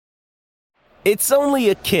It's only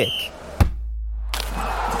a kick,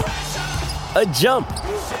 a jump,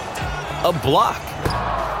 a block.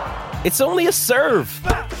 It's only a serve.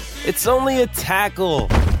 It's only a tackle,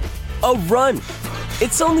 a run.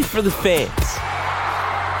 It's only for the fans.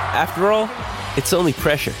 After all, it's only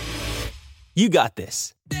pressure. You got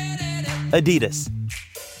this. Adidas.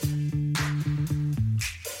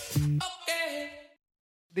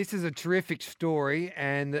 This is a terrific story,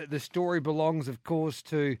 and the story belongs, of course,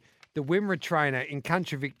 to the Wimmera trainer in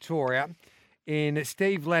country Victoria, in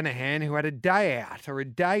Steve Lenihan, who had a day out, or a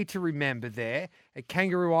day to remember there at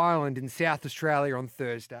Kangaroo Island in South Australia on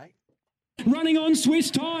Thursday. Running on Swiss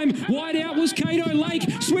Time. Wide out was Cato Lake.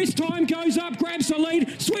 Swiss Time goes up, grabs the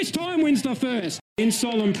lead. Swiss Time wins the first. In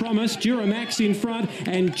Solemn Promise, Duramax in front.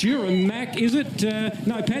 And Duramac, is it?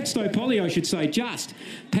 No, Padstow Polly, I should say. Just.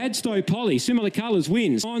 Padstow Polly, similar colours,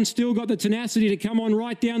 wins. On still got the tenacity to come on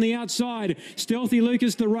right down the outside. Stealthy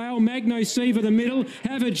Lucas the rail. Magno Seaver the middle.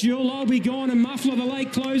 Have a Jewel. I'll be gone and Muffler the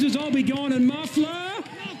lake closes. I'll be gone and Muffler.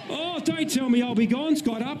 Oh, don't tell me I'll be gone's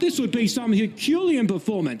got up. This would be some Herculean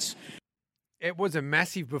performance. It was a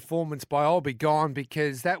massive performance by I'll Be Gone,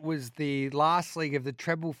 because that was the last leg of the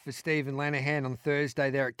treble for Stephen Lenihan on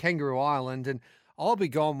Thursday there at Kangaroo Island, and I'll Be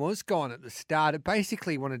Gone was gone at the start. It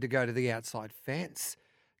basically wanted to go to the outside fence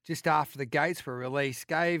just after the gates were released,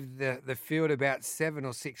 gave the field about 7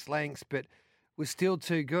 or 6 lengths, but was still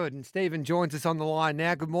too good. And Stephen joins us on the line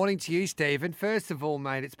now. Good morning to you, Stephen. First of all,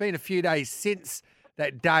 mate, it's been a few days since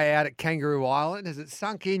that day out at Kangaroo Island. Has it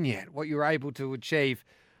sunk in yet, what you were able to achieve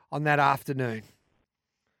on that afternoon?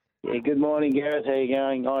 Yeah, good morning, Gareth. How you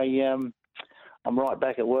going? I'm right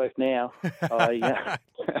back at work now.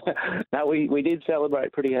 No, we did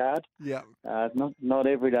celebrate pretty hard. Yeah. Not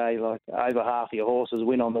every day. Like over half your horses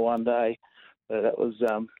win on the one day, so that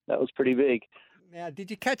was pretty big. Now,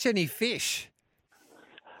 did you catch any fish?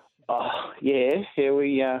 Oh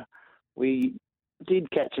yeah. We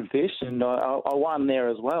did catch some fish, and I won there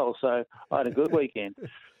as well. So I had a good weekend.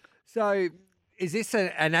 So, is this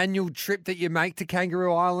an annual trip that you make to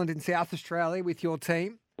Kangaroo Island in South Australia with your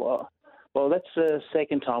team? Well, that's the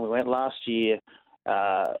second time we went. Last year,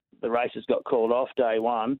 the races got called off day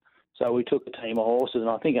one, so we took a team of horses, and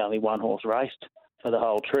I think only one horse raced for the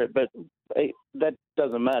whole trip. But that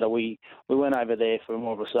doesn't matter. We went over there for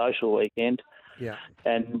more of a social weekend, yeah,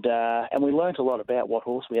 and we learnt a lot about what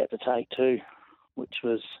horse we had to take too, which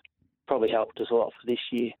was probably helped us a lot for this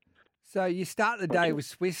year. So you start the day with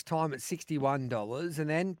Swiss Time at $61, and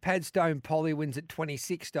then Padstone Polly wins at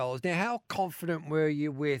 $26. Now, how confident were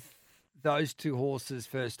you with those two horses,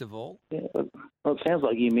 first of all? Yeah, well, it sounds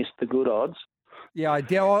like you missed the good odds. Yeah, I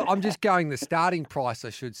did. I'm just going the starting price, I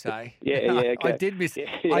should say. Yeah, okay. I did miss.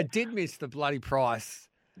 Yeah. I did miss the bloody price.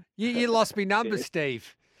 You lost me numbers,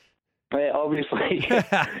 Steve. Yeah, obviously.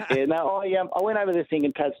 Yeah, no, I went over there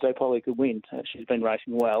thinking Padstow Polly could win. She's been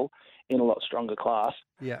racing well in a lot stronger class.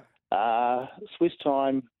 Yeah. Swiss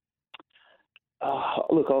Time,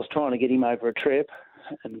 look, I was trying to get him over a trip,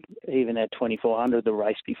 and even at 2,400 the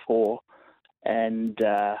race before, and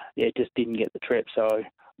just didn't get the trip, so I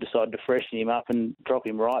decided to freshen him up and drop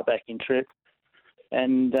him right back in trip,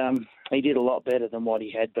 and he did a lot better than what he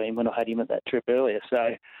had been when I had him at that trip earlier,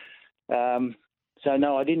 so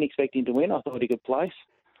no, I didn't expect him to win. I thought he could place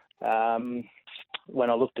when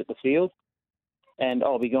I looked at the field. And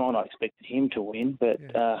I'll Be Gone, I expected him to win, but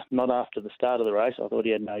not after the start of the race. I thought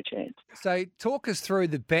he had no chance. So talk us through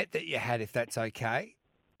the bet that you had, if that's okay.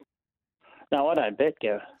 No, I don't bet,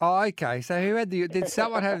 Gareth. Oh, okay. So who had the? Did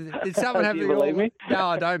someone have? Did someone have Do you the? believe me? No,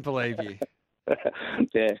 I don't believe you.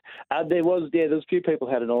 Yeah, there was a few people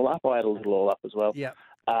had an all up. I had a little all up as well. Yeah.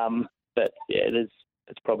 But yeah,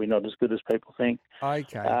 it's probably not as good as people think.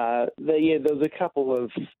 Okay. There was a couple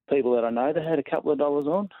of people that I know that had a couple of dollars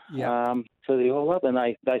on. Yeah. For the all up, and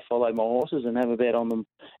they follow my horses and have a bet on them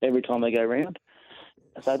every time they go round.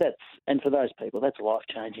 So for those people, that's life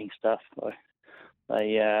changing stuff.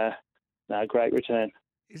 Great return.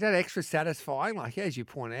 Is that extra satisfying? Like, as you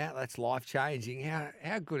point out, that's life changing.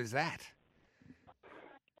 How good is that?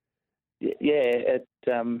 Yeah,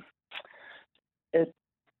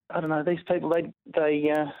 I don't know. These people,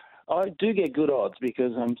 I do get good odds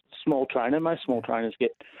because I'm a small trainer. Most small trainers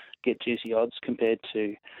get juicy odds compared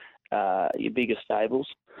to your bigger stables.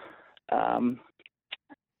 And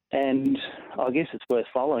I guess it's worth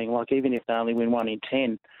following. Like, even if they only win 1 in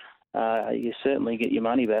 10, you certainly get your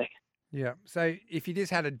money back. Yeah. So if you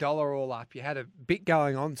just had $1 all up, you had a bit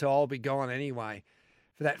going on, so I'll Be Gone anyway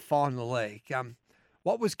for that final leg.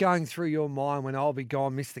 What was going through your mind when I'll Be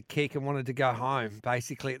Gone missed the kick and wanted to go home,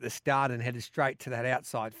 basically at the start, and headed straight to that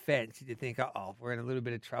outside fence? Did you think, we're in a little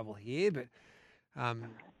bit of trouble here? But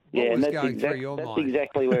What was and going through your that's mind?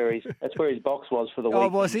 exactly where that's where his box was for the week. Oh,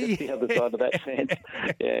 was he? Just the other side of that fence.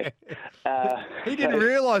 Yeah. He didn't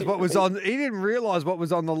realise what was on. He didn't realise what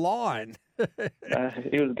was on the line. He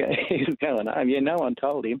was going home. Yeah, no one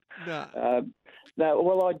told him. No. No,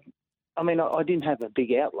 well, I didn't have a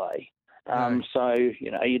big outlay, No. so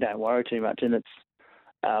you don't worry too much, and it's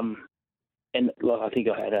and like I think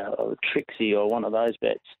I had a Trixie or one of those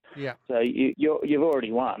bets. Yeah. So you've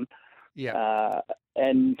already won. Yeah.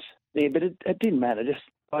 And yeah, but it didn't matter.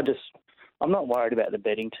 I'm not worried about the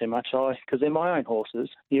betting too much, because they're my own horses.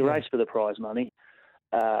 You Yeah. race for the prize money,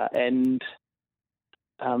 and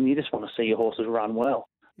you just want to see your horses run well.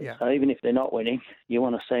 Yeah. So even if they're not winning, you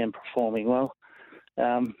want to see them performing well.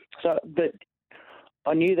 But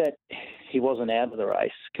I knew that he wasn't out of the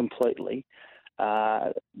race completely.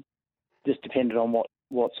 Just depended on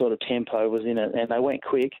what sort of tempo was in it, and they went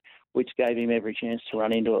quick, which gave him every chance to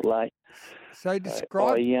run into it late. So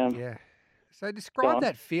describe. I, So Go describe on.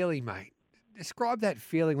 that feeling, mate. Describe that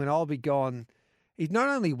feeling when I'll be gone. He's not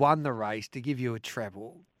only won the race to give you a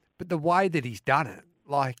treble, but the way that he's done it.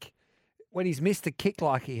 Like when he's missed a kick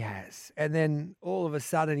like he has, and then all of a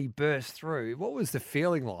sudden he bursts through. What was the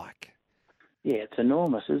feeling like? Yeah, it's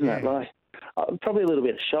enormous, isn't it? Yeah. Like probably a little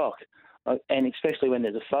bit of shock, and especially when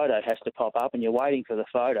there's a photo has to pop up and you're waiting for the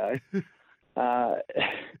photo.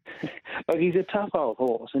 Like he's a tough old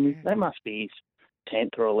horse, and that must be his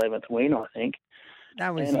 10th or 11th win, I think.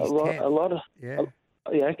 That was And his a 10th. lot of Yeah.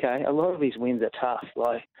 yeah, okay. A lot of his wins are tough.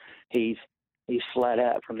 Like he's flat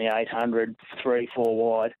out from the 800, 3-4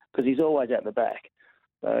 wide, because he's always at the back.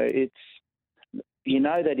 So it's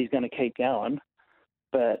that he's going to keep going,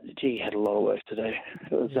 but gee, he had a lot of work to do.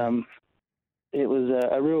 It was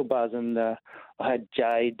a real buzz, and I had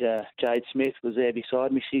Jade Smith was there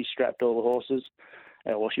beside me. She strapped all the horses.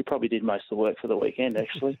 Well, she probably did most of the work for the weekend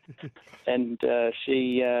actually, and her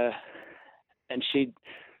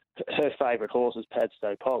favourite horse is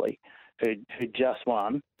Padstow Polly, who just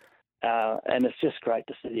won, and it's just great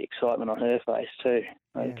to see the excitement on her face too.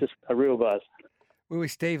 Yeah. Just a real buzz. We were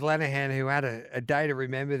Steve Lanahan, who had a day to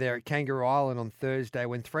remember there at Kangaroo Island on Thursday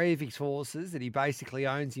when three of his horses that he basically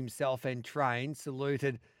owns himself and trains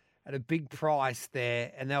saluted at a big price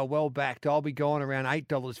there, and they were well backed. I'll be gone around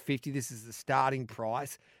 $8.50. This is the starting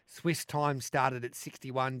price. Swiss Time started at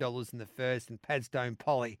 $61 in the first, and Padstone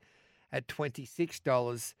Polly at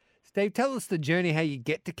 $26. Steve, tell us the journey, how you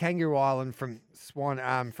get to Kangaroo Island from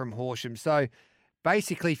from Horsham. So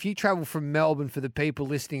basically, if you travel from Melbourne, for the people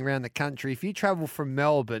listening around the country, if you travel from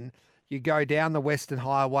Melbourne, you go down the Western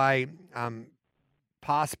Highway,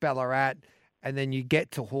 past Ballarat, and then you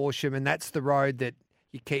get to Horsham, and that's the road that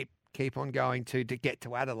you keep on going to get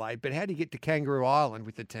to Adelaide. But how do you get to Kangaroo Island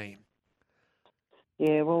with the team?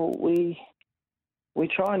 Yeah, well, we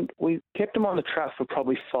kept them on the truck for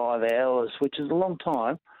probably 5 hours, which is a long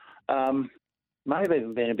time. May have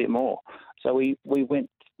even been a bit more. So we went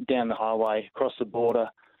down the highway, across the border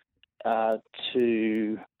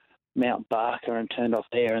to Mount Barker and turned off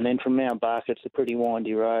there. And then from Mount Barker, it's a pretty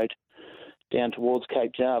windy road down towards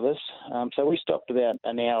Cape Jarvis. So we stopped about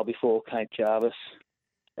an hour before Cape Jarvis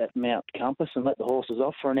at Mount Compass and let the horses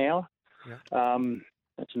off for an hour. Yeah.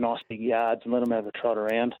 It's nice big yards, and let them have a trot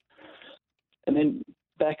around. And then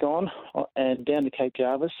back on and down to Cape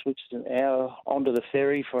Jarvis, which is an hour, onto the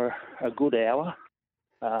ferry for a good hour.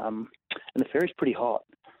 And the ferry's pretty hot,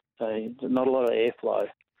 so there's not a lot of airflow.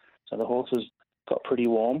 So the horses got pretty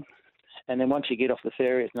warm. And then once you get off the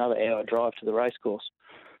ferry, it's another hour drive to the racecourse.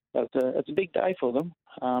 So it's a big day for them.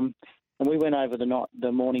 And we went over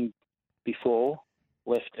the morning before,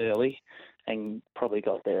 left early, and probably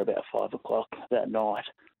got there about 5 o'clock that night.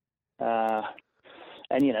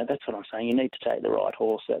 And, that's what I'm saying. You need to take the right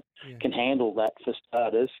horse that can handle that for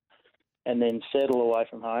starters, and then settle away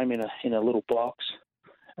from home in a little box,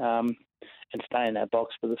 and stay in that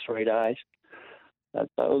box for the 3 days.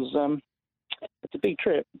 It's a big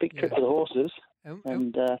trip for the horses.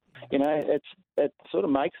 And it sort of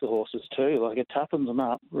makes the horses too. Like it toughens them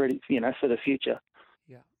up, ready, for the future.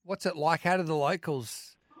 Yeah. What's it like? How do the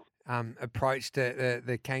locals approach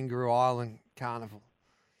the Kangaroo Island Carnival?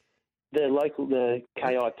 The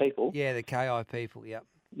KI people. Yeah, the KI people. Yep.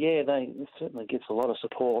 Yeah, it certainly gets a lot of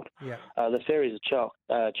support. Yeah. The ferries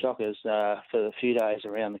are chockers for the few days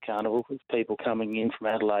around the carnival, with people coming in from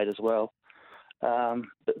Adelaide as well.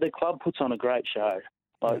 But the club puts on a great show,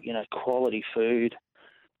 like quality food,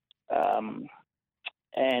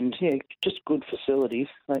 and just good facilities.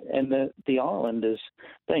 And the island, is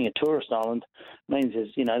being a tourist island, means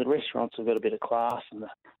there's the restaurants have got a bit of class, and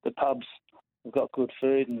the pubs have got good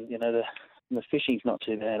food, and the fishing's not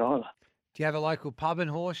too bad either. Do you have a local pub in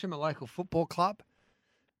Horsham, a local football club?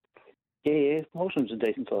 Yeah. Horsham's a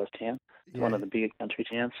decent-sized town. It's Yeah. one of the bigger country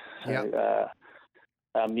towns. So, Yep.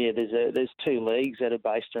 there's 2 leagues that are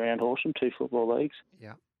based around Horsham, 2 football leagues.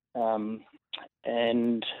 Yeah.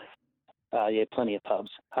 And plenty of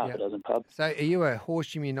pubs, half Yep. a dozen pubs. So are you a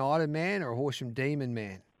Horsham United man or a Horsham Demon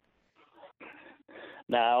man?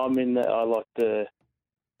 No, I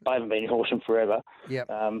haven't been in Horsham forever. Yep.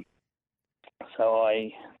 So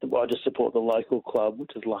I just support the local club,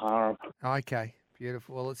 which is Laharam. Okay,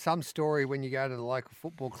 beautiful. Well, it's some story when you go to the local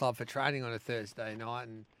football club for training on a Thursday night,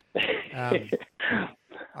 and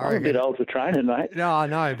I'm a bit old for training, mate. No, I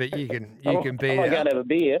know, but you can be. I might go and have a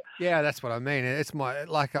beer. Yeah, that's what I mean. It's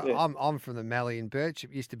I'm from the Mallee in Birch.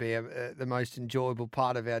 It used to be the most enjoyable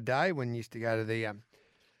part of our day when we used to go to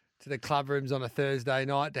the club rooms on a Thursday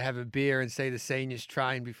night to have a beer and see the seniors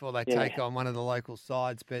train before they take on one of the local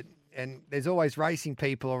sides. And there's always racing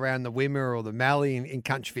people around the Wimmera or the Mallee in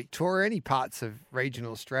country Victoria, any parts of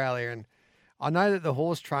regional Australia. And I know that the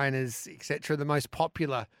horse trainers, etc., are the most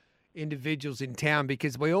popular individuals in town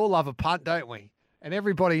because we all love a punt, don't we? And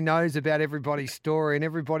everybody knows about everybody's story, and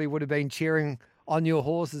everybody would have been cheering on your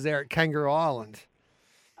horses there at Kangaroo Island.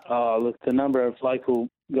 Oh, look, the number of local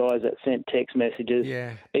guys that sent text messages,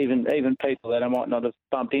 even people that I might not have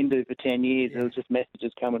bumped into for 10 years, there was just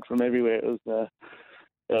messages coming from everywhere. It was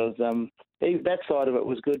that side of it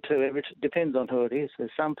was good too. It depends on who it is. There's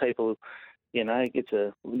some people, you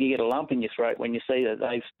get a lump in your throat when you see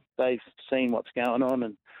that they've seen what's going on,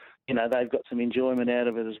 and they've got some enjoyment out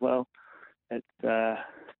of it as well. It's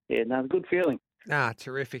good feeling.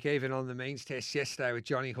 Terrific. Even on the means test yesterday with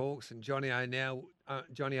Johnny Hawkes and Johnny O'Neill,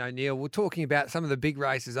 we're talking about some of the big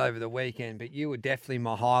races over the weekend, but you were definitely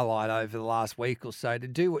my highlight over the last week or so to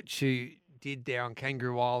do what you did there on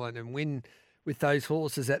Kangaroo Island and win with those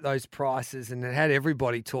horses at those prices, and it had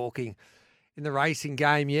everybody talking in the racing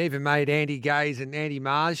game. You even made Andy Gaze and Andy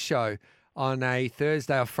Mars show on a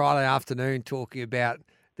Thursday or Friday afternoon talking about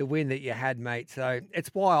the win that you had, mate. So it's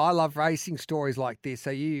why I love racing stories like this.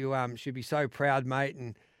 So you should be so proud, mate,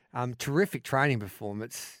 and terrific training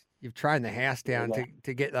performance. You've trained the house down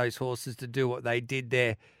to get those horses to do what they did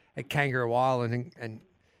there at Kangaroo Island and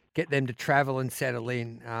get them to travel and settle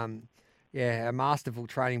in. A masterful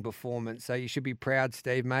training performance. So you should be proud,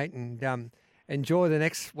 Steve, mate, and enjoy the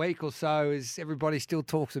next week or so as everybody still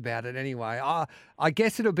talks about it anyway. I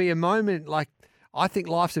guess it'll be a moment, like I think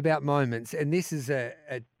life's about moments, and this is a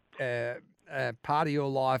part of your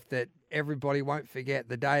life that everybody won't forget,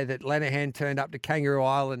 the day that Lenihan turned up to Kangaroo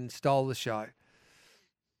Island and stole the show.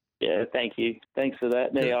 Yeah, thank you. Thanks for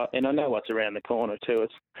that. Now, and I know what's around the corner too.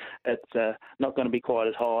 It's not going to be quite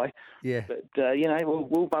as high. Yeah. But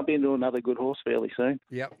we'll bump into another good horse fairly soon.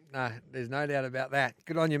 Yep. No, there's no doubt about that.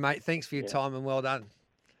 Good on you, mate. Thanks for your time and well done.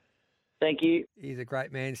 Thank you. He's a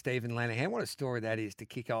great man, Stephen Lenihan. What a story that is to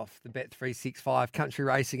kick off the Bet365 Country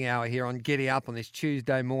Racing Hour here on Giddy Up on this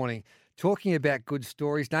Tuesday morning. Talking about good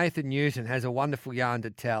stories, Nathan Newton has a wonderful yarn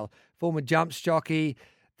to tell. Former jump jockey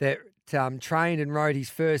that trained and rode his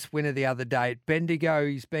first winner the other day at Bendigo.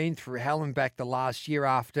 He's been through hell and back the last year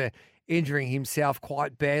after injuring himself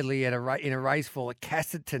quite badly in a race fall at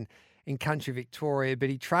Casserton in country Victoria. But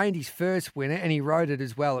he trained his first winner and he rode it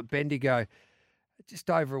as well at Bendigo just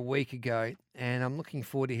over a week ago. And I'm looking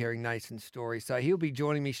forward to hearing Nathan's story. So he'll be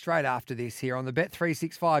joining me straight after this here on the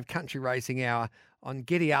Bet365 Country Racing Hour on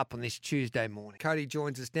Giddy Up on this Tuesday morning. Cody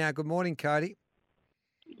joins us now. Good morning, Cody.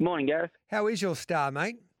 Good morning, Gareth. How is your star,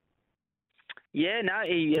 mate? Yeah, no,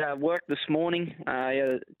 he worked this morning. He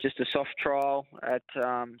had just a soft trial at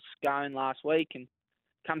Scone last week and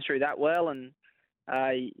come through that well. And,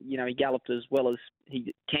 he galloped as well as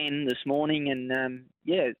he can this morning. And,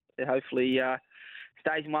 hopefully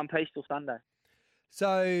stays in one piece till Sunday.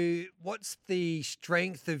 So what's the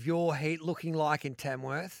strength of your heat looking like in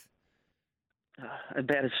Tamworth?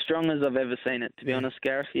 About as strong as I've ever seen it, to be honest,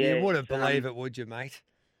 Gareth. Yeah, you wouldn't believe it, would you, mate?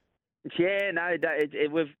 Yeah, no,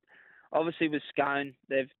 we've... Obviously, with Scone,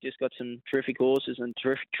 they've just got some terrific horses and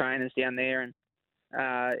terrific trainers down there, and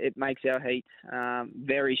it makes our heat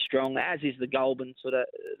very strong, as is the Goulburn sort of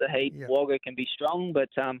the heat. Yeah. Wagga can be strong, but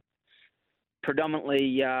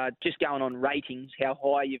predominantly just going on ratings, how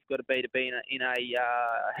high you've got to be in a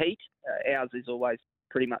heat. Ours is always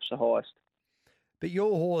pretty much the highest. But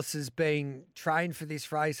your horse has been trained for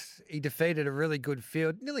this race. He defeated a really good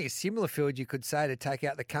field, nearly a similar field, you could say, to take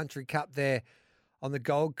out the Country Cup there on the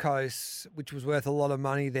Gold Coast, which was worth a lot of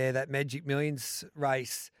money there, that Magic Millions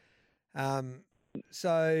race.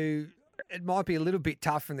 So it might be a little bit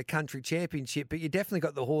tougher in the Country Championship, but you definitely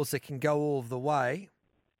got the horse that can go all of the way.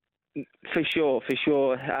 For sure.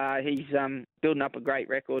 He's building up a great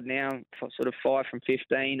record now, for sort of 5 from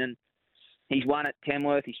 15, and He's won at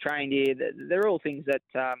Tamworth. He's trained here. They're all things that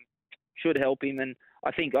should help him. And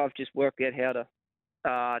I think I've just worked out how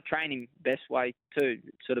to train him best way too,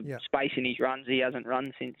 sort of spacing his runs. He hasn't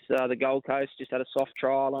run since the Gold Coast, just had a soft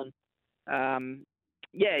trial. And,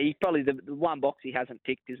 he's probably the one box he hasn't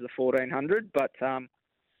ticked is the 1400. But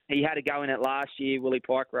he had to go in it last year. Willie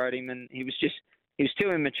Pike rode him, and he was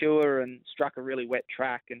too immature and struck a really wet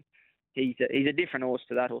track. And he's a different horse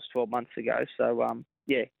to that horse 12 months ago. So,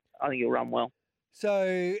 I think he'll run well.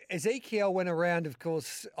 So Ezekiel went around, of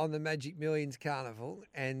course, on the Magic Millions Carnival,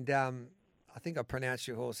 and I think I pronounced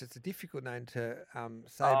your horse. It's a difficult name to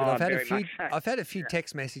say, but I've had a few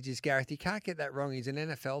text messages, Gareth. You can't get that wrong. He's an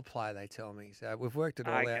NFL player, they tell me. So we've worked it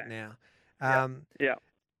all out now.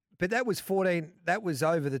 But that was 14. That was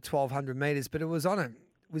over the 1,200 metres, but it was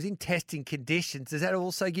in testing conditions. Does that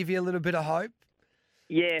also give you a little bit of hope?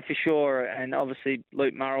 Yeah, for sure. And obviously,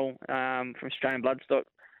 Luke Murrell from Australian Bloodstock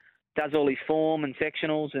does all his form and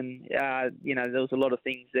sectionals, and there was a lot of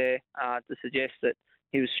things there to suggest that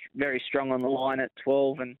he was very strong on the line at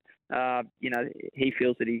 12, and he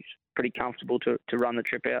feels that he's pretty comfortable to run the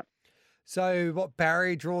trip out. So, what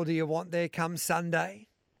barrier draw do you want there come Sunday?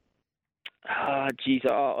 I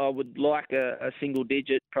would like a single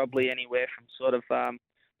digit, probably anywhere from sort of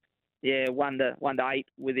 1 to 8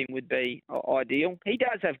 with him would be ideal. He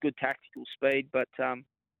does have good tactical speed, but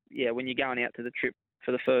when you're going out to the trip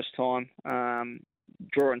for the first time,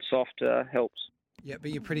 drawing soft helps. Yeah, but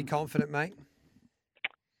you're pretty confident, mate?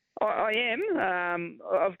 I am.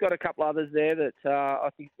 I've got a couple others there that I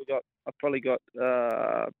think I've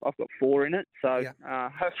got 4 in it. So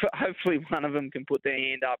hopefully one of them can put their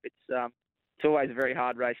hand up. It's always a very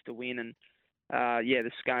hard race to win, and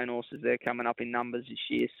the Scone horses, they're coming up in numbers this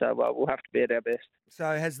year, so we'll have to be at our best.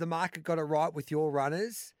 So has the market got it right with your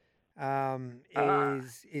runners?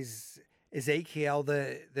 Is Ezekiel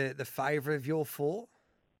the favourite of your 4?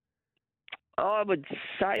 I would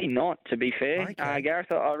say not, to be fair. Okay.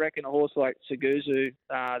 Gareth, I reckon a horse like Seguzu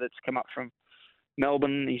that's come up from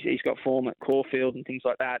Melbourne, he's got form at Caulfield and things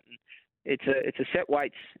like that. And it's a set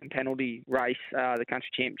weights and penalty race, the country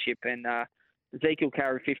championship, and Ezekiel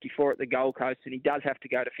carried 54 at the Gold Coast, and he does have to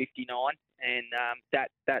go to 59, and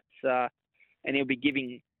and he'll be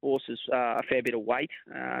giving horses a fair bit of weight.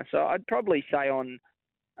 So I'd probably say on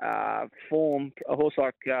form, a horse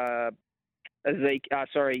like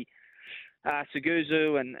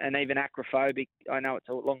Seguzu and even Acrophobic. I know it's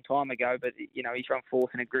a long time ago, but he's run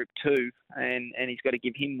 4th in a Group 2, and he's got to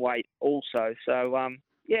give him weight also. So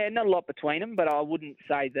not a lot between them, but I wouldn't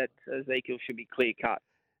say that Ezekiel should be clear cut.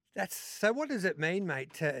 So what does it mean,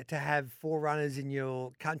 mate, to have 4 runners in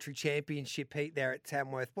your country championship heat there at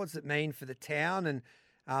Tamworth? What does it mean for the town, and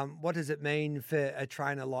what does it mean for a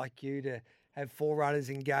trainer like you to have 4 runners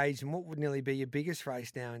engaged, and what would nearly be your biggest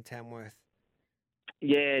race now in Tamworth?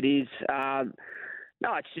 Yeah, it is.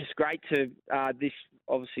 It's just great to this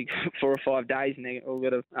obviously 4 or 5 days, and they've all got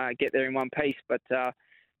to get there in one piece. But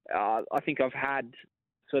I think I've had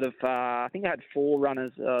I had 4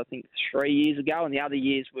 runners. 3 years ago, and the other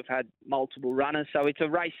years we've had multiple runners. So it's a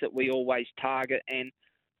race that we always target, and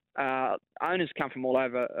owners come from all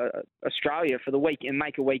over Australia for the week and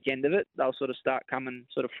make a weekend of it. They'll sort of start coming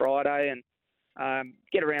Friday and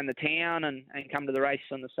get around the town and come to the race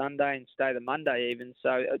on the Sunday and stay the Monday even.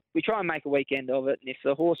 So we try and make a weekend of it. And if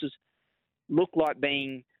the horses look like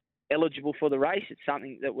being eligible for the race, it's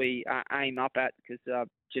something that we aim up at, because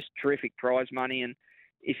just terrific prize money. And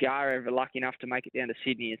if you are ever lucky enough to make it down to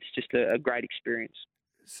Sydney, it's just a great experience.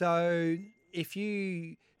 So if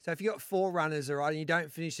you got 4 runners, all right, and you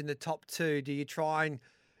don't finish in the top 2, do you try and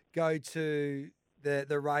go to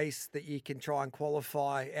the race that you can try and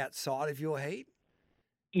qualify outside of your heat?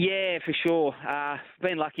 Yeah, for sure.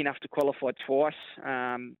 Been lucky enough to qualify twice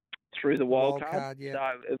through the wild card. Yeah.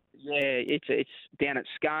 So it's down at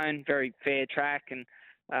Scone, very fair track, and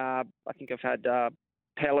I think I've had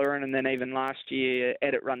Pellerin, and then even last year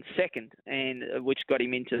Edit run second, and which got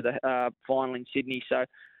him into the final in Sydney. So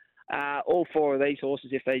all 4 of these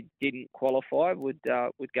horses, if they didn't qualify, would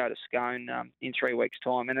go to Scone in 3 weeks'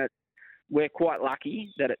 time, and we're quite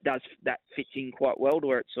lucky that that fits in quite well, to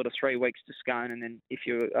where it's sort of 3 weeks to Scone, and then if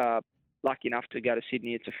you're lucky enough to go to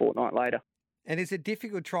Sydney, it's a fortnight later. And is it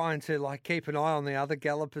difficult trying to keep an eye on the other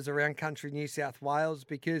gallopers around country New South Wales?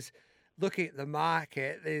 Because looking at the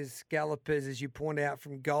market, there's gallopers, as you point out,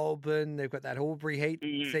 from Goulburn. They've got that Albury heat.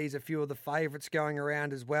 Sees a few of the favourites going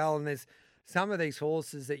around as well. And there's some of these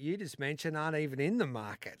horses that you just mentioned aren't even in the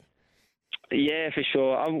market. Yeah, for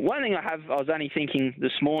sure. One thing I was only thinking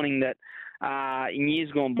this morning that in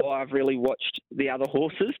years gone by, I've really watched the other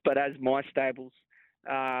horses, but as my stables,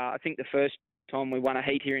 I think the first time we won a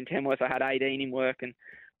heat here in Tamworth, I had 18 in work, and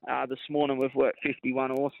this morning we've worked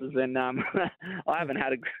 51 horses, and I haven't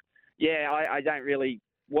had I don't really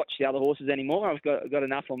watch the other horses anymore. I've got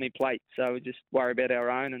enough on my plate, so we just worry about our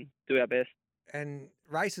own and do our best. And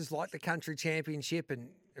races like the Country Championship, and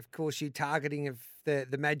of course you targeting of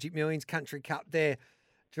the Magic Millions Country Cup there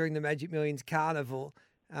during the Magic Millions Carnival,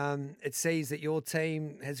 it sees that your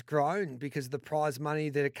team has grown because of the prize money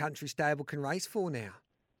that a country stable can race for now.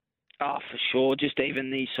 Oh, for sure. Just even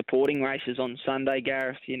the supporting races on Sunday,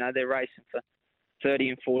 Gareth, they're racing for 30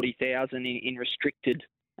 and 40,000 in restricted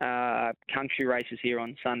country races here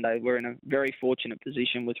on Sunday. We're in a very fortunate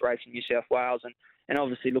position with Racing New South Wales, and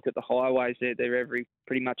obviously look at the highways. They're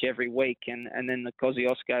pretty much every week, and then the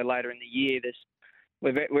Kosciuszko later in the year.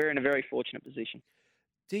 We're in a very fortunate position.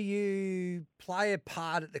 Do you play a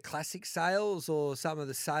part at the classic sales or some of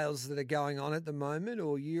the sales that are going on at the moment,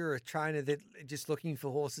 or you're a trainer that just looking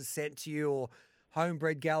for horses sent to you, or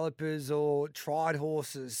homebred gallopers or tried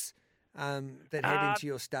horses that head into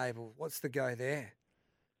your stable? What's the go there?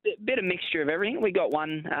 Bit of mixture of everything. We got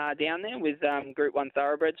one down there with Group 1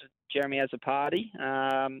 Thoroughbreds, Jeremy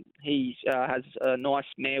Azzopardi. He has a nice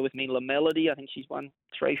mare with me, La Melody. I think she's won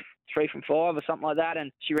 3 from 5 or something like that,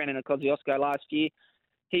 and she ran in a Kosciuszko last year.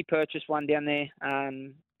 He purchased one down there.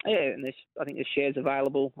 And I think there's shares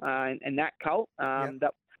available in that colt. And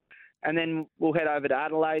then we'll head over to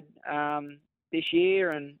Adelaide this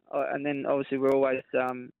year, and then obviously we're always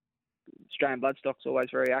Australian Bloodstock's always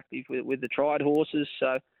very active with the tried horses.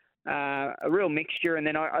 So a real mixture. And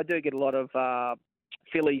then I do get a lot of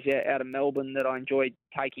fillies out of Melbourne that I enjoy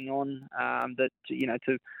taking on.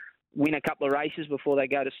 To win a couple of races before they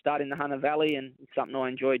go to stud in the Hunter Valley, and it's something I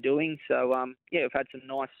enjoy doing. So, we've had some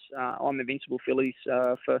nice I'm Invincible fillies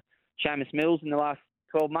for Seamus Mills in the last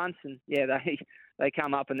 12 months, and, they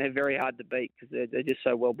come up and they're very hard to beat because they're just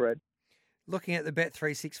so well bred. Looking at the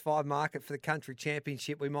Bet365 market for the Country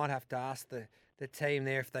Championship, we might have to ask the team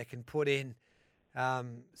there if they can put in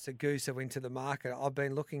Seguso into the market. I've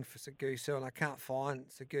been looking for Seguso and I can't find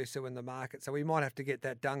Seguso in the market, so we might have to get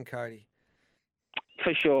that done, Cody.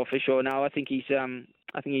 For sure. No, I think he's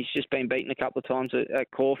just been beaten a couple of times at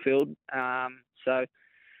Caulfield. So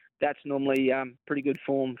that's normally pretty good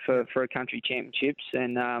form for a country championships.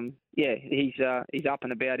 And he's up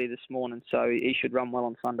and about here this morning, so he should run well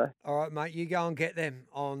on Sunday. All right, mate. You go and get them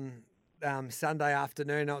on Sunday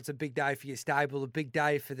afternoon. It's a big day for your stable, a big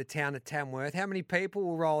day for the town of Tamworth. How many people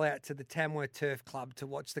will roll out to the Tamworth Turf Club to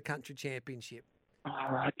watch the country championship?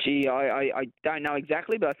 Oh, gee, I don't know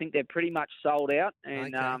exactly, but I think they're pretty much sold out.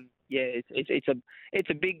 And okay. It's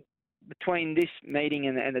a big, between this meeting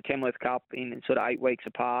and the Tamworth Cup in sort of 8 weeks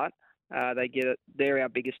apart. They're our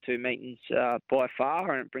biggest two meetings by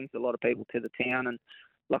far, and it brings a lot of people to the town. And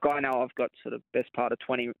like I know, I've got sort of best part of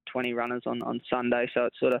 20 runners on Sunday, so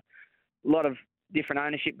it's sort of a lot of different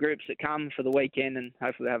ownership groups that come for the weekend, and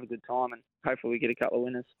hopefully they have a good time, and hopefully we get a couple of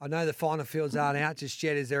winners. I know the final fields aren't out just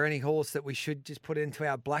yet. Is there any horse that we should just put into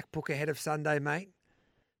our black book ahead of Sunday, mate?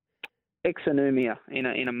 Exonumia in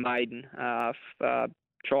a maiden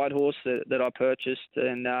tried horse that I purchased,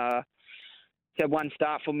 and he's had one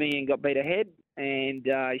start for me and got beat ahead, and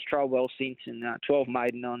he's trialled well since, and 12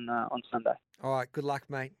 maiden on Sunday. All right, good luck,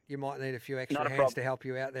 mate. You might need a few extra hands to help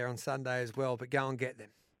you out there on Sunday as well, but go and get them.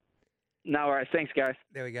 No worries. Thanks, guys.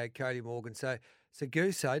 There we go, Cody Morgan. So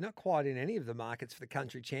Seguso, not quite in any of the markets for the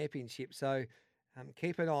country championship. So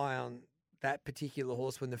keep an eye on that particular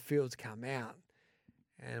horse when the fields come out.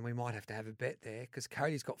 And we might have to have a bet there because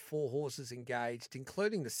Cody's got 4 horses engaged,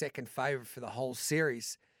 including the second favourite for the whole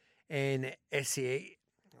series. And SE,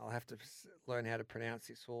 I'll have to learn how to pronounce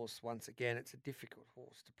this horse once again. It's a difficult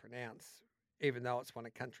horse to pronounce, even though it's won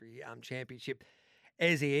a country championship.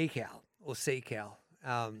 Ezekiel or Seacal.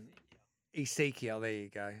 Ezekiel, there you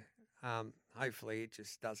go. Hopefully it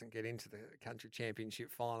just doesn't get into the country championship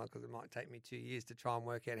final because it might take me 2 years to try and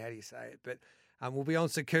work out how do you say it. But we'll be on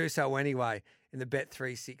Seguso anyway in the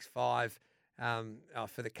Bet365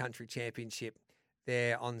 for the country championship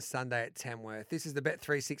there on Sunday at Tamworth. This is the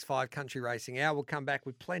Bet365 Country Racing Hour. We'll come back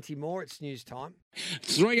with plenty more. It's news time.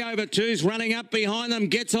 3 over 2's running up behind them.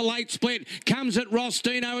 Gets a late split. Comes at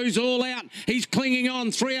Rostino, who's all out. He's clinging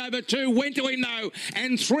on. 3 over 2 went to him though.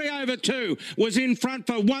 And 3 over 2 was in front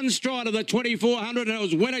for one stride of the 2400, and it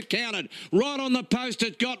was when it counted. Right on the post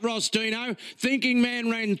it got Rostino. Thinking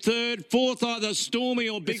Man ran third. Fourth either Stormy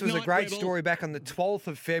or Big Night Rebel. This was a great story back on the 12th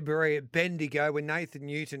of February at Bendigo when Nathan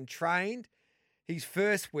Newton trained. His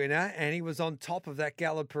first winner, and he was on top of that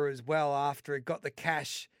galloper as well after it got the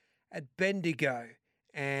cash at Bendigo.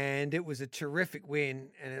 and it was a terrific win,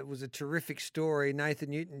 and it was a terrific story.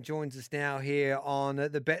 Nathan Newton joins us now here on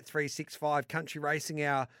the Bet365 Country Racing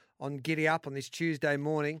Hour on Giddy Up on this Tuesday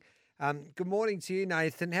morning. Good morning to you,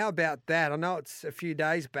 Nathan. How about that? I know it's a few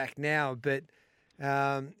days back now, but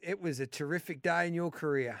it was a terrific day in your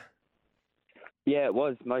career. Yeah, it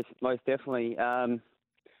was most definitely. I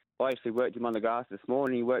actually worked him on the grass this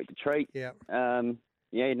morning. He worked a treat. Yeah.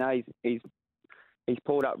 He's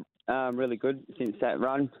pulled up really good since that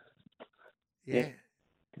run. Yeah.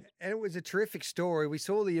 And it was a terrific story. We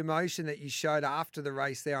saw the emotion that you showed after the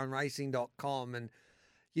race there on racing.com, and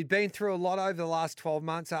you'd been through a lot over the last 12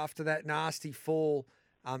 months after that nasty fall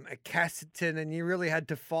at Casterton, and you really had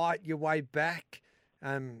to fight your way back,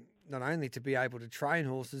 not only to be able to train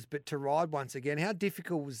horses, but to ride once again. How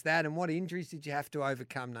difficult was that, and what injuries did you have to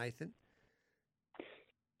overcome, Nathan?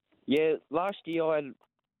 Yeah, last year I had a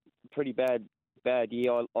pretty bad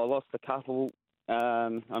year. I lost a couple.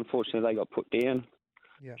 Unfortunately, they got put down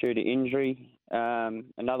due to injury.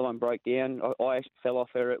 Another one broke down. I actually fell off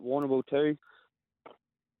her at Warrnambool too.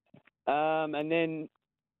 And then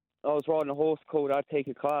I was riding a horse called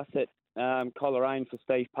Artica Class at Coleraine for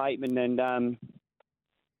Steve Pateman, and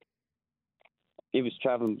it was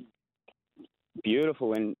travelling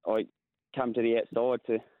beautiful, and I come to the outside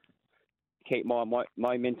to keep my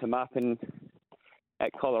momentum up. And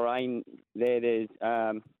at Coleraine, there's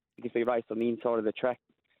because we raced on the inside of the track,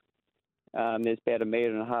 there's about 1.5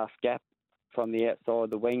 metre gap from the outside of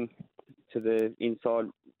the wing to the inside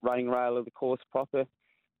running rail of the course proper.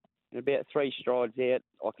 And about 3 strides out,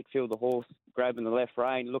 I could feel the horse grabbing the left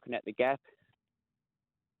rein, looking at the gap.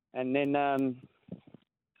 And then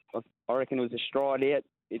I reckon it was a stride out.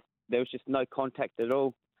 There was just no contact at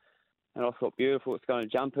all. And I thought, beautiful, it's going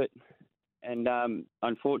to jump it. And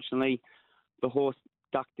unfortunately, the horse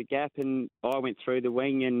ducked the gap, and I went through the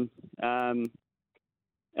wing. And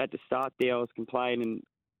at the start there, I was complaining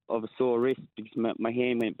of a sore wrist because my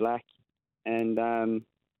hand went black. And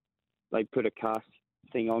they put a cast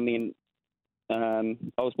thing on me,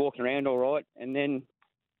 and I was walking around all right. And then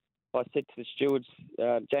I said to the stewards,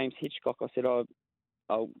 James Hitchcock, I said, I'll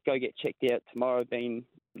go get checked out tomorrow, being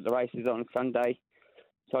the race is on Sunday.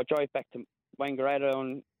 So I drove back to Wangaratta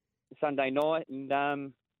on Sunday night,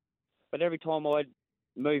 and but every time I'd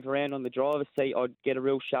move around on the driver's seat, I'd get a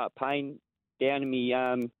real sharp pain down in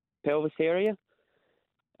my pelvis area.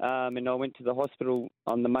 And I went to the hospital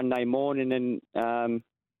on the Monday morning and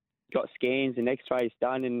got scans and x-rays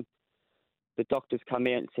done, and the doctors come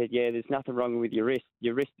out and said, yeah, there's nothing wrong with your wrist.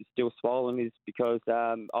 Your wrist is still swollen is because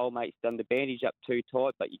old mate's done the bandage up too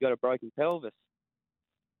tight, but you got a broken pelvis.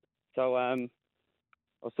 So I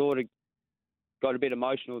sort of got a bit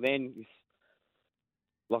emotional then.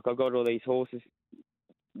 Like, I got all these horses,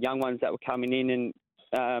 young ones that were coming in and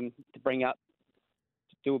to bring up,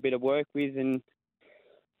 to do a bit of work with, and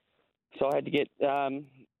so I had to get a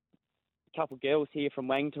couple of girls here from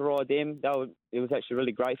Wang to ride them. It was actually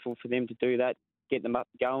really grateful for them to do that, get them up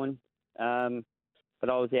going. But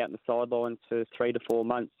I was out in the sidelines for 3 to 4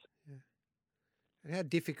 months. Yeah. And how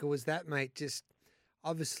difficult was that, mate? Just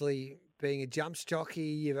obviously being a jumps jockey,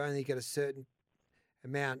 you've only got a certain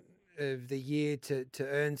amount of the year to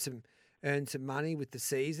earn some money with the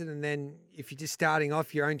season, and then if you're just starting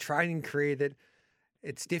off your own training career, that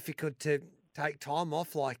it's difficult to take time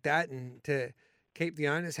off like that and to keep the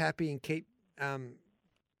owners happy and keep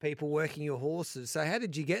people working your horses. So how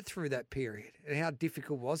did you get through that period, and how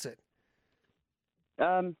difficult was it?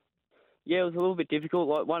 Yeah, it was a little bit difficult.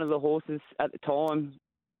 Like, one of the horses at the time,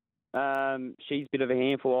 she's a bit of a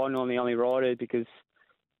handful. I normally only ride her because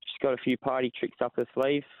she's got a few party tricks up her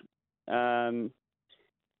sleeve.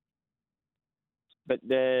 But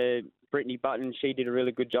the Brittany Button, she did a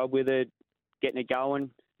really good job with her, getting her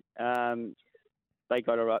going. They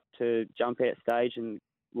got her up to jump out stage and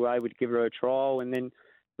were able to give her a trial, and then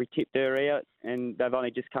we tipped her out, and they've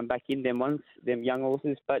only just come back in, them young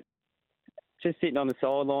horses. But just sitting on the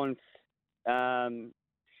sidelines,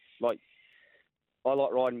 like, I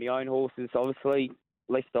like riding my own horses, obviously,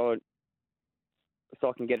 at least so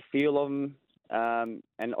I can get a feel of them, and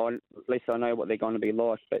at least I know what they're going to be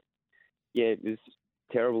like. But yeah, it was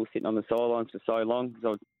terrible sitting on the sidelines for so long because I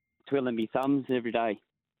was twiddling my thumbs every day.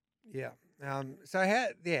 Yeah.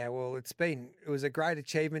 It was a great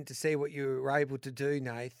achievement to see what you were able to do,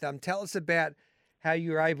 Nath. Tell us about how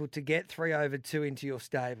you were able to get 3 over 2 into your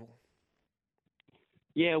stable.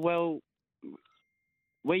 Yeah, well,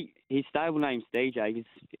 his stable name's DJ.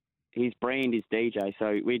 His brand is DJ,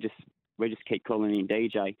 so we just keep calling him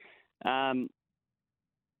DJ.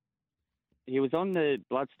 He was on the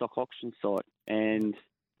Bloodstock auction site, and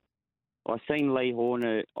I seen Lee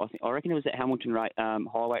Horner. I reckon it was at Hamilton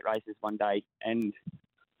highweight races one day, and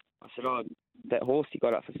I said, "Oh, that horse you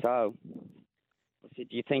got up for sale." I said,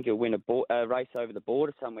 "Do you think he'll win a race over the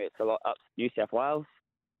border somewhere? It's a lot up New South Wales."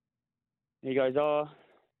 He goes, "Oh,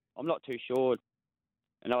 I'm not too sure,"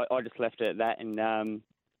 and I just left it at that. And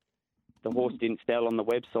the horse didn't sell on the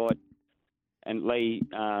website, and Lee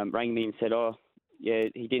rang me and said, "Oh, yeah,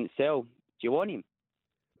 he didn't sell. Do you want him?"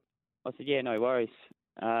 I said, "Yeah, no worries."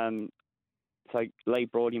 So Lee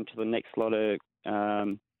brought him to the next lot of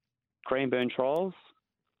Cranbourne trials,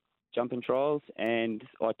 jumping trials, and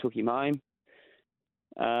I took him home.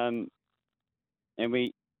 And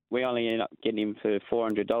we only ended up getting him for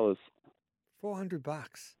 $400.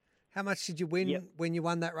 $400. How much did you win when you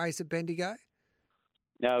won that race at Bendigo?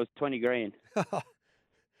 No, it was 20 grand.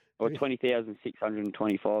 Or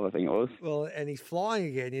 20,625, I think it was. Well, and he's flying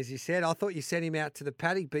again, as you said. I thought you sent him out to the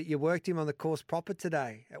paddock, but you worked him on the course proper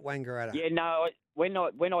today at Wangaratta. Yeah, no, when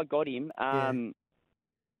I got him,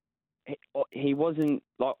 he wasn't,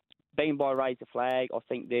 like, being by Razor Flag, I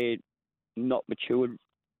think they're not matured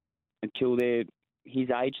until they're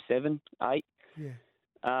his age, 7, 8. Yeah.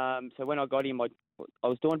 So when I got him, I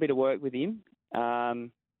was doing a bit of work with him,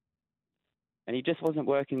 and he just wasn't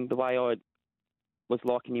working the way I was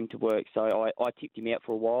liking him to work. So I tipped him out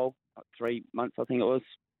for a while, 3 months I think it was,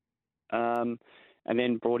 and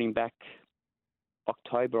then brought him back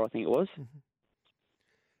October I think it was.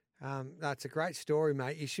 That's a great story,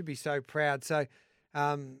 mate. You should be so proud. So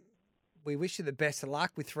we wish you the best of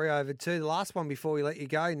luck with 3 over 2. The last one before we let you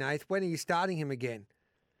go, Nath, when are you starting him again?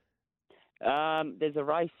 There's a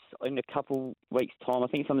race in a couple weeks' time. I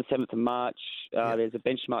think it's on the 7th of March. There's a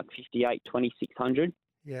benchmark 58 2600.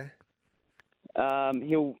 Yeah.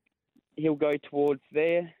 He'll go towards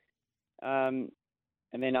there, and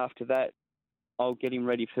then after that, I'll get him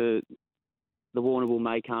ready for the Warrnambool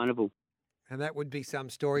May Carnival. And that would be some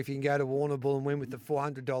story if you can go to Warrnambool and win with the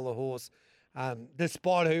 $400 horse.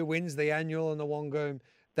 Despite who wins the annual and the Wangoom,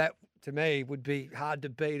 that to me would be hard to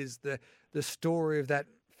beat as the story of that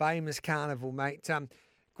famous carnival, mate.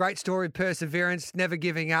 Great story, perseverance, never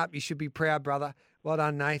giving up. You should be proud, brother. Well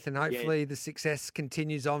done, Nathan. Hopefully the success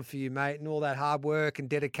continues on for you, mate, and all that hard work and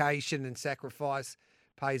dedication and sacrifice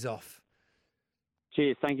pays off.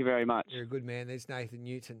 Cheers. Thank you very much. You're a good man. There's Nathan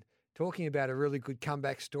Newton talking about a really good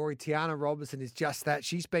comeback story. Tiana Robertson is just that.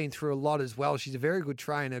 She's been through a lot as well. She's a very good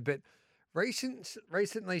trainer, but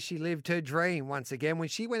recently she lived her dream once again when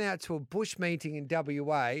she went out to a bush meeting in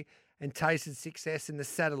WA and tasted success in the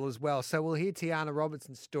saddle as well. So we'll hear Tiana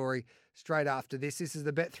Robertson's story straight after this. This is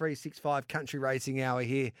the Bet365 Country Racing Hour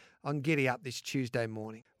here on Giddy Up this Tuesday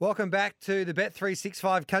morning. Welcome back to the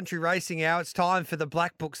Bet365 Country Racing Hour. It's time for the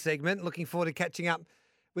Black Book segment. Looking forward to catching up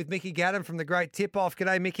with Mickey Gaddam from the Great Tip-Off.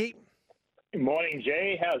 G'day, Mickey. Good morning,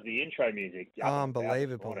 G. How's the intro music?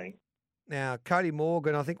 Unbelievable. Now, Cody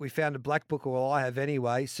Morgan, I think we found a Black Book, or I have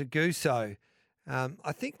anyway, Seguso.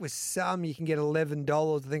 I think with some you can get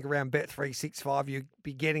 $11. I think around Bet365 you'd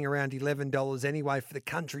be getting around $11 anyway for the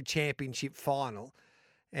Country Championship final.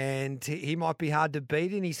 And he might be hard to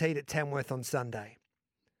beat in his heat at Tamworth on Sunday.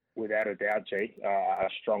 Without a doubt, G. I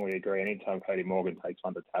strongly agree. Anytime Cody Morgan takes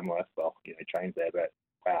one to Tamworth, well, trains there, but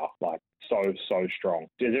wow, like so strong.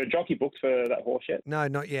 Is there a jockey booked for that horse yet? No,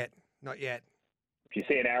 not yet. Not yet. If you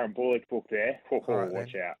see an Aaron Bullock book there,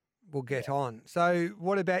 watch out. We'll get on. So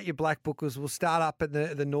what about your Black Bookers? We'll start up at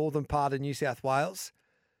the northern part of New South Wales.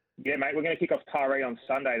 Yeah, mate, we're going to kick off Taree on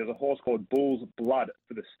Sunday. There's a horse called Bull's Blood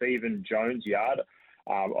for the Stephen Jones yard,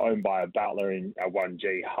 owned by a battler in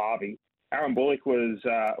 1G, Harvey. Aaron Bullock was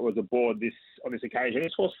aboard on this occasion.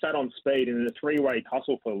 This horse sat on speed in a three-way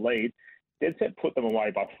tussle for the lead. Dead Set put them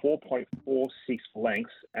away by 4.46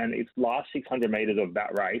 lengths, and its last 600 metres of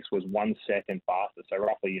that race was 1 second faster, so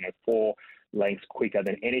roughly 4 lengths quicker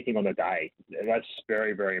than anything on the day. That's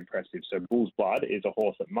very, very impressive. So Bull's Blood is a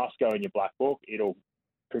horse that must go in your Black Book. It'll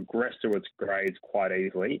progress to its grades quite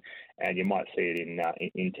easily, and you might see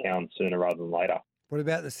it in town sooner rather than later. What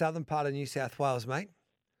about the southern part of New South Wales, mate?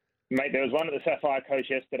 Mate, there was one at the Sapphire Coast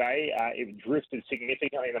yesterday. It drifted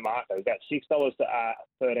significantly in the market. It was about $6 to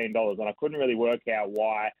 $13, and I couldn't really work out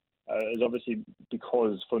why. It was obviously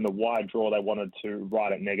because from the wide draw they wanted to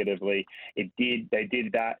ride it negatively. They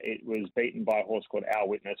did that. It was beaten by a horse called Our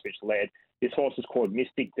Witness, which led. This horse is called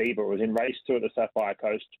Mystic Diva. It was in race 2 at the Sapphire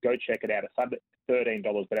Coast. Go check it out. It's under $13,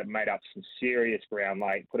 but it made up some serious ground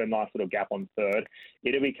late. Put a nice little gap on third.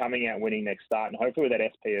 It'll be coming out winning next start, and hopefully with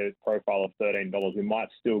that SPO profile of $13, we might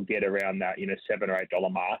still get around that $7 or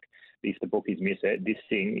 $8 mark. if the bookies miss it, this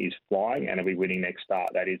thing is flying and it'll be winning next start.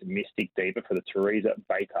 That is Mystic Diva for the Teresa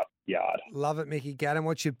Baker Yard. Love it, Mickey Gannon.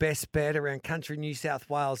 What's your best bet around country New South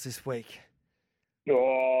Wales this week?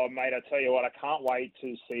 Oh, mate, I tell you what, I can't wait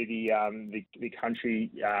to see the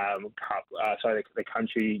country cup. The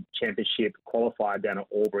country championship qualifier down at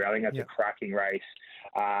Albury. I think that's a cracking race.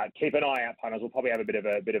 Keep an eye out, punters. We'll probably have a bit of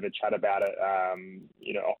a chat about it,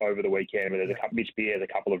 over the weekend. But there's Mitch Beers,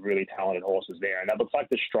 a couple of really talented horses there, and that looks like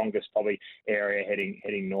the strongest probably area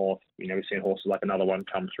heading north. We've seen horses like Another One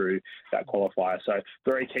come through that qualifier. So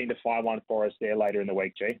very keen to find one for us there later in the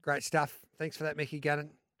week, G. Great stuff. Thanks for that, Mickey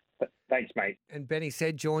Gannon. Thanks, mate. And Benny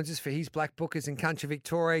Said joins us for his Black Bookers in Country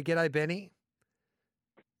Victoria. G'day, Benny.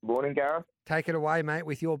 Morning, Gareth. Take it away, mate,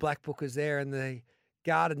 with your Black Bookers there in the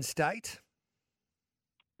Garden State.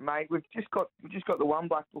 Mate, we've just got the one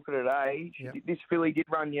Black Booker today. This filly did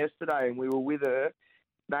run yesterday, and we were with her,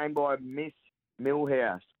 named by Miss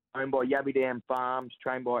Millhouse, owned by Yabby Dam Farms,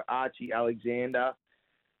 trained by Archie Alexander.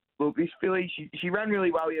 Look, this filly, she ran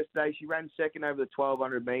really well yesterday. She ran second over the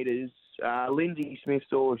 1,200 metres. Lindsay Smith's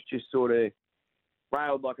horse just sort of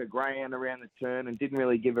railed like a greyhound around the turn and didn't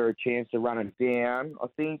really give her a chance to run it down. I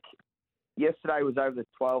think yesterday was over the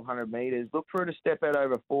 1,200 metres. Look for her to step out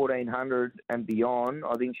over 1,400 and beyond.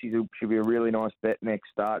 I think she'll be a really nice bet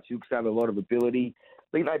next start. She looks to have a lot of ability.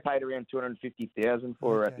 I think they paid around $250,000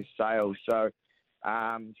 for her at the sale. So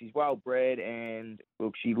she's well bred, and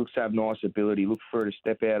look, she looks to have nice ability. Look for her to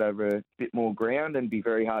step out over a bit more ground and be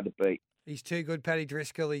very hard to beat. He's too good, Paddy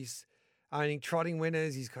Driscoll. He's owning trotting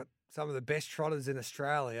winners. He's got some of the best trotters in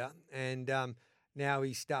Australia, and now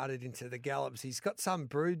he's started into the gallops. He's got some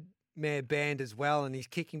broodmare band as well, and he's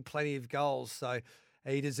kicking plenty of goals. So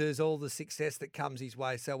he deserves all the success that comes his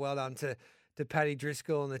way. So well done to Paddy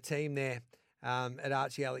Driscoll and the team there at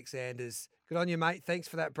Archie Alexander's. Good on you, mate. Thanks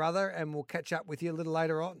for that, brother, and we'll catch up with you a little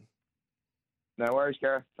later on. No worries,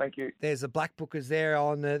 Gareth. Thank you. There's the Black Bookers there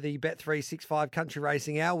on the Bet365 Country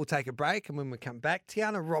Racing Hour. We'll take a break, and when we come back,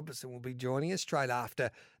 Tiana Robertson will be joining us straight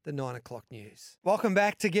after the 9 o'clock news. Welcome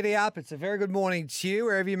back to Giddy Up. It's a very good morning to you,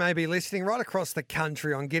 wherever you may be listening, right across the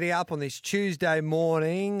country on Giddy Up on this Tuesday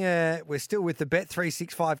morning. We're still with the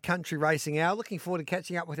Bet365 Country Racing Hour. Looking forward to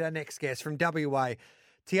catching up with our next guest from WA,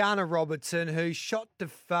 Tiana Robertson, who shot to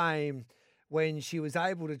fame when she was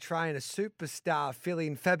able to train a superstar filly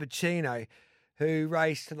in Fabuccino, who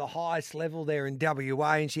raced to the highest level there in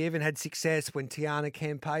WA, and she even had success when Tiana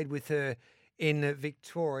campaigned with her in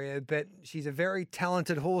Victoria. But she's a very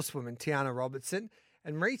talented horsewoman, Tiana Robertson,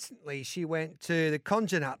 and recently she went to the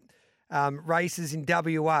Congenut races in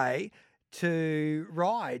WA to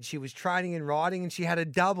ride. She was training and riding, and she had a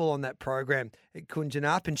double on that program at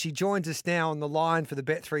Congenut, and she joins us now on the line for the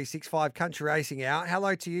Bet365 Country Racing Hour.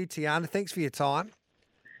 Hello to you, Tiana. Thanks for your time.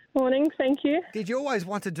 Morning, thank you. Did you always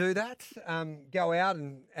want to do that? Go out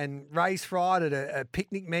and race ride at a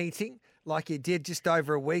picnic meeting like you did just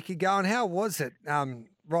over a week ago? And how was it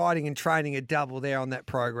riding and training a double there on that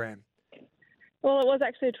program? Well, it was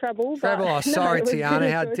actually a treble. Treble? But sorry, Tiana.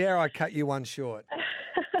 really how good. dare I cut you one short?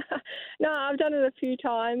 No, I've done it a few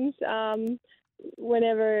times.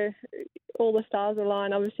 Whenever all the stars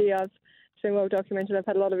align, obviously it's been well documented. I've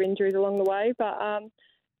had a lot of injuries along the way, but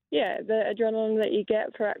yeah, the adrenaline that you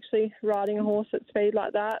get for actually riding a horse at speed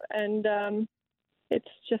like that, and it's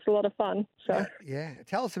just a lot of fun. So yeah.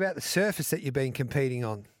 Tell us about the surface that you've been competing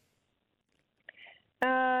on.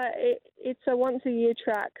 It's a once-a-year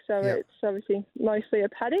track, so it's obviously mostly a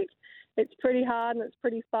paddock. It's pretty hard and it's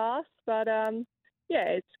pretty fast, but yeah,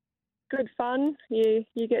 it's good fun. You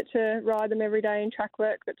get to ride them every day in track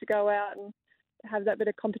work, but to go out and have that bit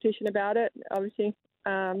of competition about it, obviously,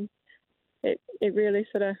 it really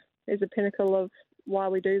sort of is a pinnacle of why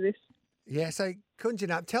we do this. Yeah, so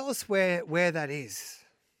Congenut, tell us where that is.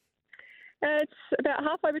 It's about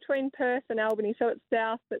halfway between Perth and Albany, so it's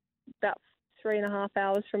south, but about 3.5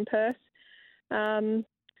 hours from Perth.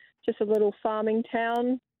 Just a little farming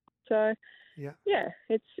town. So, yeah,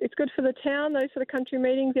 it's good for the town, those sort of country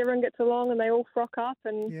meetings. Everyone gets along and they all frock up,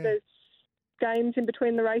 and there's games in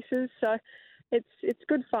between the races. So it's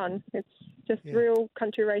good fun. It's just real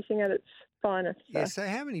country racing at its finest. So. Yeah, so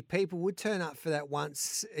how many people would turn up for that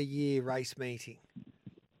once-a-year race meeting?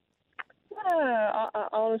 I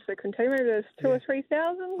honestly couldn't tell you. Maybe there's 2,000 or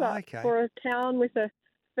 3,000. But for a town with a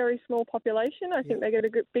very small population, I think they get a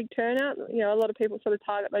good, big turnout. You know, a lot of people sort of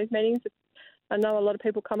target those meetings. I know a lot of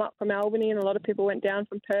people come up from Albany, and a lot of people went down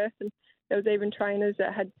from Perth, and there was even trainers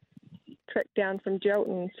that had trekked down from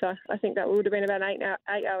Gelton. So I think that would have been about an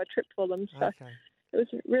 8-hour trip for them. So it was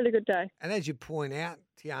a really good day. And as you point out,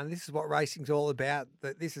 Tiana, this is what racing's all about.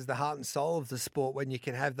 That this is the heart and soul of the sport, when you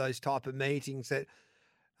can have those type of meetings that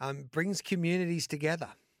brings communities together.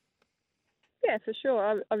 Yeah, for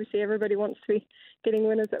sure. Obviously, everybody wants to be getting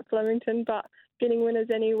winners at Flemington, but getting winners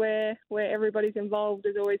anywhere where everybody's involved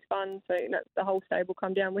is always fun. So the whole stable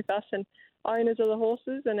come down with us and owners of the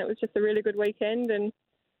horses, and it was just a really good weekend. And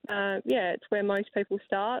it's where most people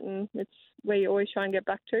start, and it's where you always try and get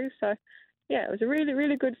back to. So yeah, it was a really,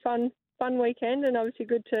 really good fun weekend, and obviously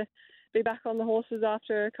good to be back on the horses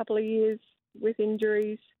after a couple of years with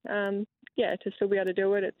injuries. To still be able to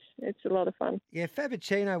do it, it's a lot of fun. Yeah,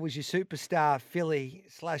 Fabuccino was your superstar filly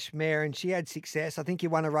 / mare, and she had success. I think you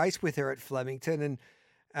won a race with her at Flemington.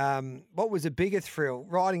 And what was a bigger thrill,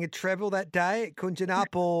 riding a treble that day at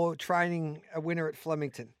Kunjanup or training a winner at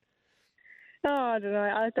Flemington? Oh, I don't know.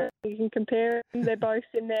 I don't think you can compare them. They're both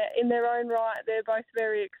in their own right. They're both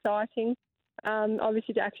very exciting.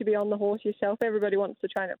 Obviously, to actually be on the horse yourself, everybody wants to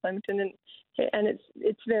train at Flemington, and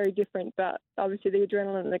it's very different. But obviously, the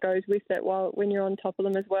adrenaline that goes with it, when you're on top of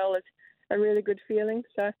them as well, is a really good feeling.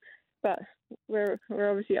 So, but we're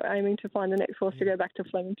obviously aiming to find the next horse to go back to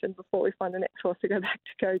Flemington before we find the next horse to go back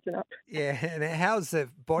to Kojonup. Yeah, and how's the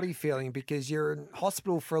body feeling? Because you're in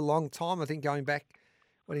hospital for a long time. I think going back,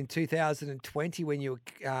 in 2020 when you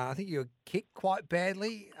were, I think you were kicked quite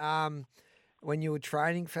badly. When you were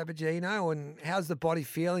training Fabuccino, and how's the body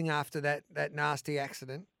feeling after that nasty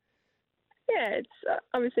accident? Yeah, it's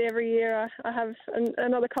obviously every year I have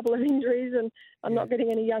another couple of injuries, and I'm not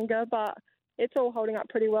getting any younger, but it's all holding up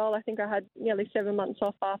pretty well. I think I had nearly 7 months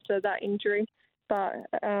off after that injury, but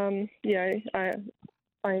I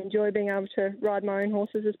enjoy being able to ride my own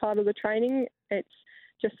horses as part of the training. It's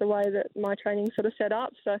just the way that my training's sort of set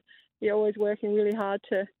up, so you're always working really hard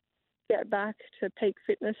to get back to peak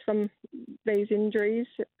fitness from these injuries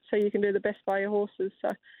so you can do the best by your horses. So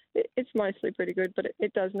it's mostly pretty good, but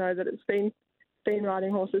it does know that it's been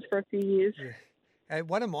riding horses for a few years. Yeah.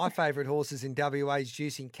 One of my favourite horses in WA is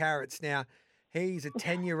Juicing Carrots. Now, he's a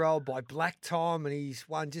 10-year-old by Black Tom, and he's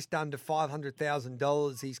won just under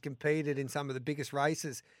 $500,000. He's competed in some of the biggest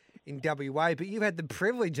races in WA, but you had the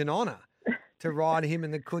privilege and honour to ride him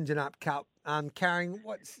in the Kunjanup Cup, carrying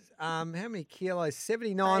how many kilos?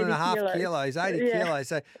 79.5 kilos, 80 kilos.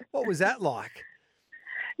 So what was that like?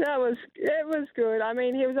 It was good. I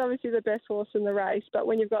mean, he was obviously the best horse in the race, but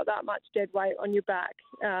when you've got that much dead weight on your back,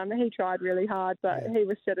 he tried really hard, but he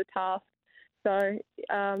was set a task. So,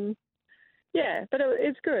 but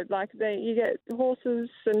it's good. Like you get horses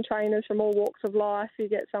and trainers from all walks of life. You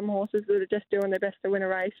get some horses that are just doing their best to win a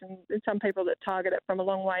race, and some people that target it from a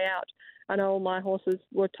long way out. I know all my horses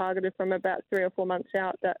were targeted from about 3 or 4 months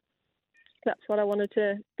out. That's what I wanted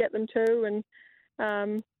to get them to, and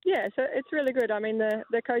so it's really good. I mean, the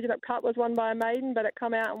Kojonup Cup was won by a maiden, but it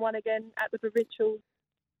come out and won again at the provincial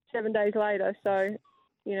 7 days later. So,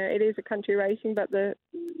 it is a country racing, but the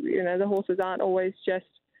horses aren't always just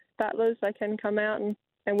battlers. They can come out and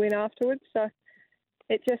win afterwards. So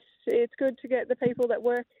it's good to get the people that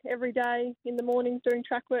work every day in the mornings doing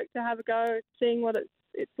track work to have a go at seeing what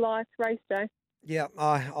it's like race day. Yeah,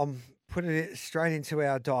 I'm putting it straight into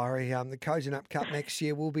our diary. The Kojonup Cup next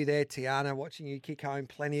year, we'll be there, Tiana, watching you kick home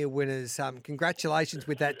plenty of winners. Congratulations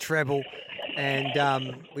with that treble,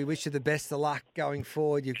 and we wish you the best of luck going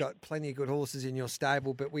forward. You've got plenty of good horses in your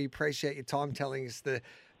stable, but we appreciate your time telling us the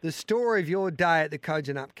story of your day at the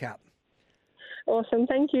Kojonup Cup. Awesome,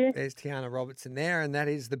 thank you. There's Tiana Robertson there, and that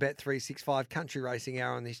is the Bet365 Country Racing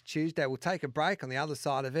Hour on this Tuesday. We'll take a break. On the other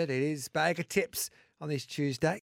side of it, it is Bag of Tips on this Tuesday.